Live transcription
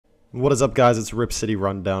What is up, guys? It's Rip City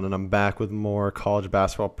Rundown, and I'm back with more college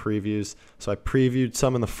basketball previews. So I previewed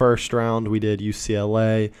some in the first round. We did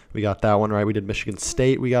UCLA. We got that one right. We did Michigan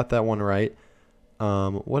State. We got that one right.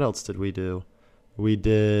 What else did we do? We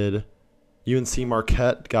did UNC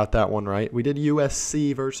Marquette. Got that one right. We did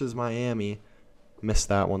USC versus Miami. Missed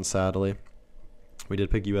that one, sadly. We did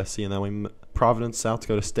pick USC, and then we Providence, South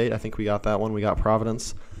Dakota State. I think we got that one. We got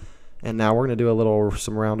Providence. And now we're going to do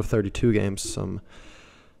some round of 32 games, some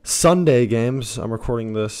Sunday games. I'm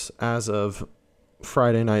recording this as of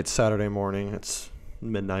Friday night, Saturday morning. It's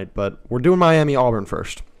midnight, but we're doing Miami Auburn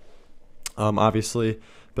first. Obviously,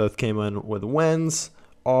 both came in with wins.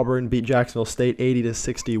 Auburn beat Jacksonville State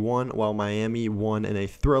 80-61, while Miami won in a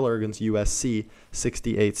thriller against USC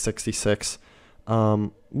 68-66.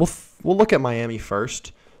 We'll look at Miami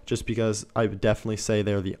first, just because I would definitely say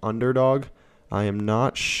they're the underdog. I am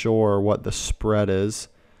not sure what the spread is.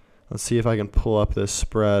 Let's see if I can pull up this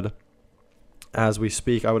spread as we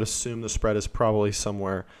speak. I would assume the spread is probably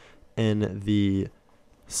somewhere in the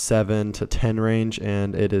 7 to 10 range,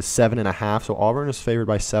 and it is 7.5. So Auburn is favored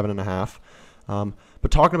by 7.5.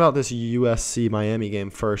 But talking about this USC-Miami game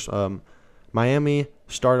first, Miami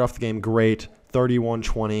started off the game great,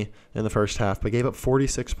 31-20 in the first half, but gave up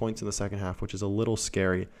 46 points in the second half, which is a little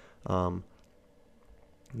scary.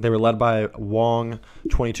 They were led by Wong,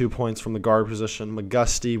 22 points from the guard position.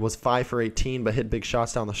 McGusty was 5 for 18, but hit big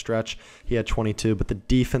shots down the stretch. He had 22, but the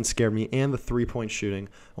defense scared me, and the three-point shooting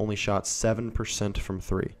only shot 7% from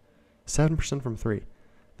three. 7% from three.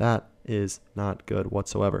 That is not good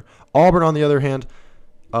whatsoever. Auburn, on the other hand,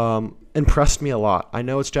 impressed me a lot. I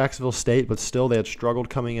know it's Jacksonville State, but still they had struggled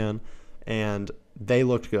coming in, and they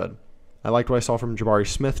looked good. I liked what I saw from Jabari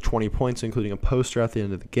Smith, 20 points, including a poster at the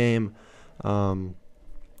end of the game.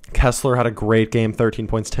 Kessler had a great game, 13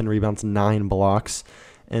 points, 10 rebounds, 9 blocks.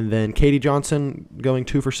 And then Katie Johnson going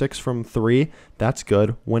 2 for 6 from 3. That's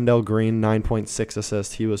good. Wendell Green, 9.6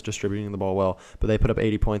 assists. He was distributing the ball well. But they put up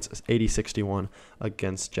 80 points, 80-61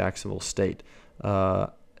 against Jacksonville State. I'm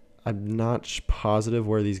not positive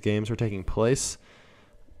where these games are taking place.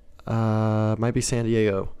 Might be San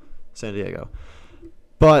Diego.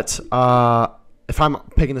 But if I'm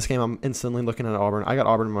picking this game, I'm instantly looking at Auburn. I got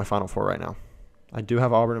Auburn in my Final Four right now. I do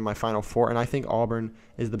have Auburn in my Final Four, and I think Auburn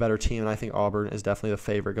is the better team, and I think Auburn is definitely the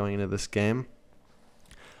favorite going into this game.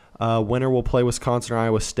 Winner will play Wisconsin or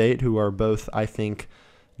Iowa State, who are both, I think,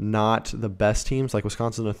 not the best teams. Like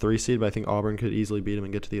Wisconsin a 3 seed, but I think Auburn could easily beat them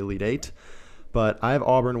and get to the Elite 8. But I have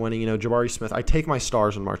Auburn winning. Jabari Smith. I take my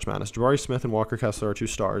stars in March Madness. Jabari Smith and Walker Kessler are 2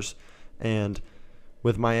 stars, and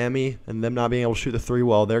with Miami and them not being able to shoot the 3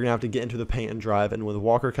 well, they're going to have to get into the paint and drive. And with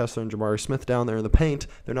Walker Kessler and Jabari Smith down there in the paint,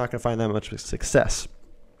 they're not going to find that much success.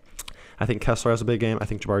 I think Kessler has a big game. I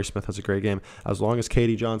think Jabari Smith has a great game. As long as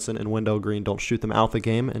Katie Johnson and Wendell Green don't shoot them out the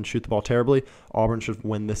game and shoot the ball terribly, Auburn should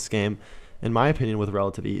win this game, in my opinion, with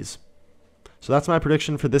relative ease. So that's my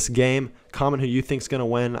prediction for this game. Comment who you think is going to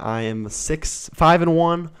win. I am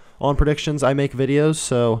 5-1 on predictions. I make videos,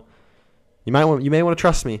 so you may want to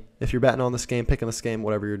trust me if you're betting on this game, picking this game,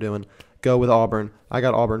 whatever you're doing. Go with Auburn. I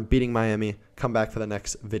got Auburn beating Miami. Come back for the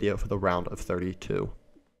next video for the round of 32.